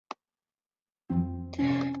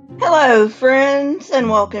Hello friends, and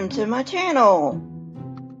welcome to my channel.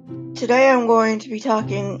 Today I'm going to be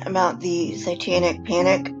talking about the Satanic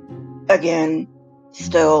Panic. Again,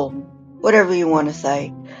 still, whatever you want to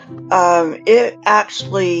say. It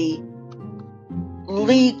actually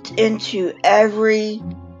leaked into every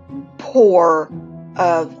pore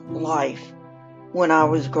of life when I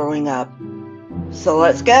was growing up. So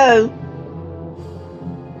let's go.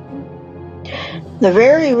 The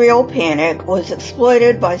very real panic was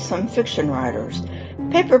exploited by some fiction writers.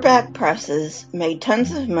 Paperback presses made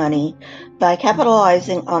tons of money by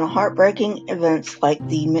capitalizing on heartbreaking events like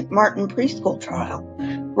the McMartin preschool trial.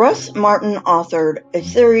 Russ Martin authored a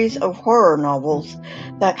series of horror novels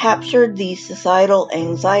that captured these societal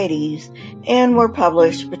anxieties and were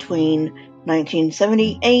published between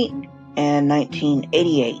 1978 and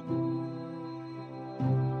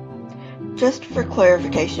 1988. Just for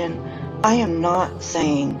clarification, I am not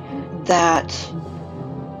saying that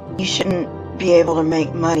you shouldn't be able to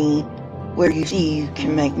make money where you see you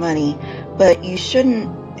can make money, but you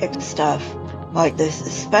shouldn't accept stuff like this,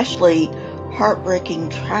 especially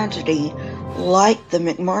heartbreaking tragedy like the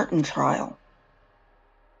McMartin trial.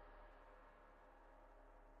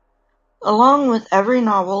 Along with every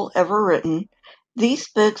novel ever written, these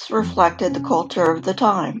books reflected the culture of the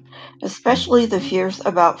time, especially the fears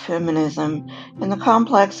about feminism and the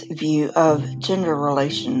complex view of gender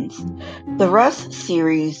relations. The Russ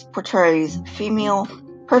series portrays female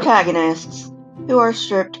protagonists who are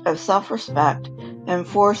stripped of self-respect and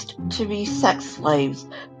forced to be sex slaves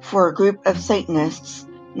for a group of Satanists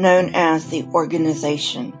known as the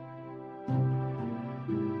Organization.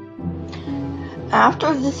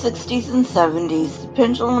 After the 60s and 70s, the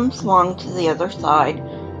pendulum swung to the other side.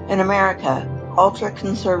 In America,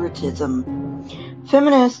 ultra-conservatism.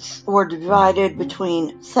 Feminists were divided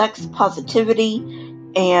between sex positivity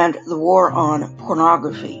and the war on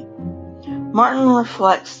pornography. Martin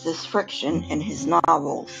reflects this friction in his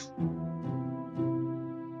novels.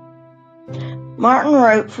 Martin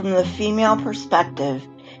wrote from the female perspective.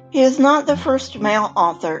 He is not the first male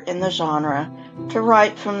author in the genre to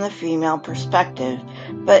write from the female perspective,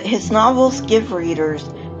 but his novels give readers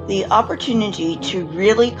the opportunity to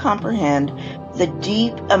really comprehend the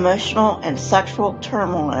deep emotional and sexual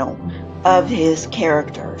turmoil of his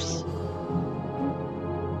characters.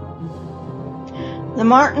 The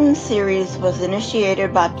Martin series was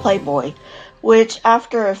initiated by Playboy, which,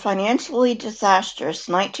 after a financially disastrous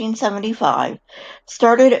 1975,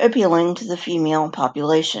 started appealing to the female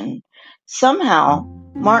population. Somehow,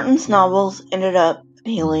 Martin's novels ended up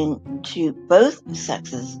appealing to both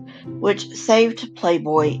sexes, which saved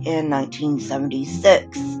Playboy in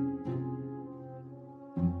 1976.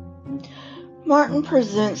 Martin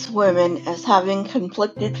presents women as having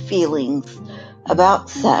conflicted feelings about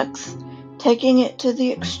sex, taking it to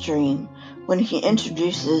the extreme when he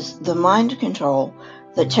introduces the mind control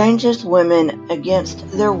that changes women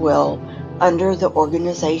against their will under the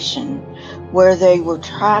Organization, where they were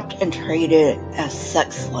trapped and traded as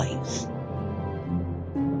sex slaves.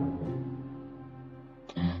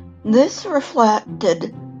 This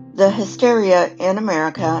reflected the hysteria in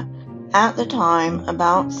America at the time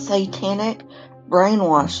about satanic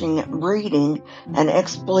brainwashing, breeding, and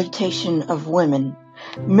exploitation of women.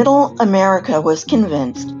 Middle America was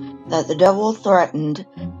convinced that the devil threatened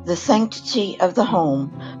the sanctity of the home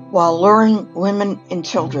while luring women and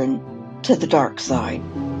children to the dark side.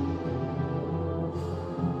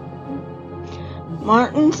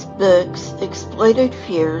 Martin's books exploited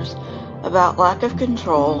fears about lack of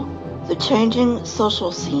control, the changing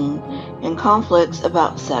social scene, and conflicts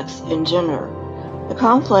about sex and gender. The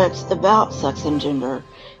conflicts about sex and gender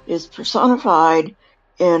is personified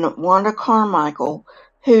in Wanda Carmichael,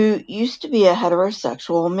 who used to be a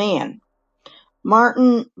heterosexual man.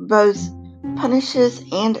 Martin both punishes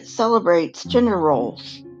and celebrates gender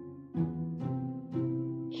roles.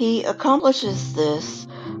 He accomplishes this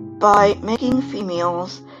by making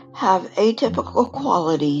females have atypical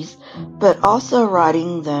qualities, but also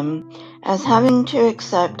writing them as having to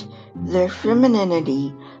accept their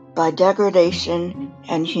femininity by degradation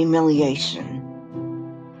and humiliation.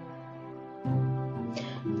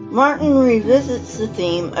 Martin revisits the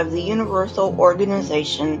theme of the Universal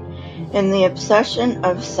Organization in The Obsession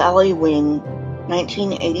of Sally Wing,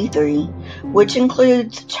 1983, which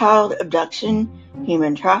includes child abduction,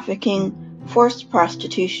 human trafficking, forced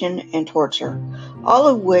prostitution, and torture, all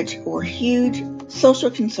of which were huge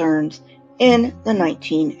social concerns in the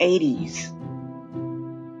 1980s.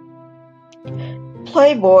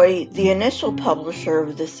 Playboy, the initial publisher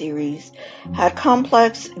of the series, had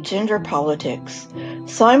complex gender politics,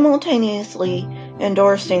 simultaneously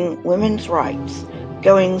endorsing women's rights,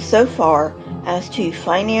 going so far as to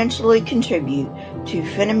financially contribute to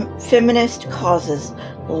feminist causes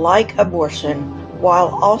like abortion while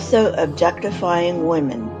also objectifying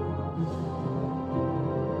women.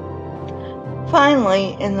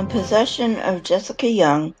 Finally, in the possession of Jessica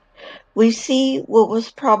Young, we see what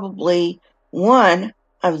was probably one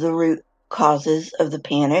of the root causes of the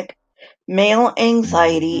panic: male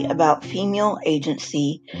anxiety about female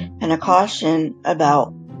agency and a caution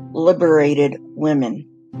about liberated women.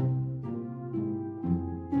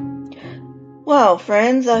 Well,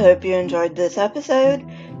 friends, I hope you enjoyed this episode.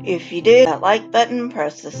 If you did, hit that like button,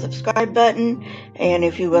 press the subscribe button, and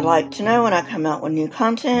if you would like to know when I come out with new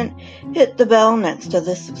content, hit the bell next to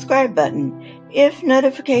the subscribe button. If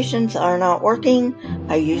notifications are not working,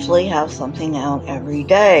 I usually have something out every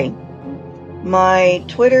day. My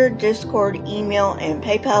Twitter, Discord, email, and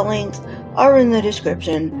PayPal links are in the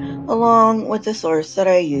description, along with the source that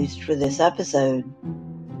I used for this episode.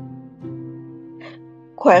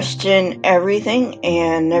 Question everything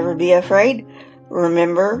and never be afraid.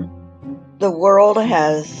 Remember, the world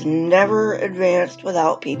has never advanced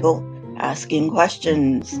without people asking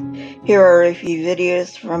questions. Here are a few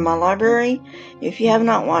videos from my library. If you have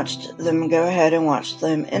not watched them, go ahead and watch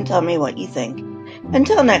them and tell me what you think.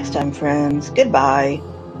 Until next time, friends, goodbye.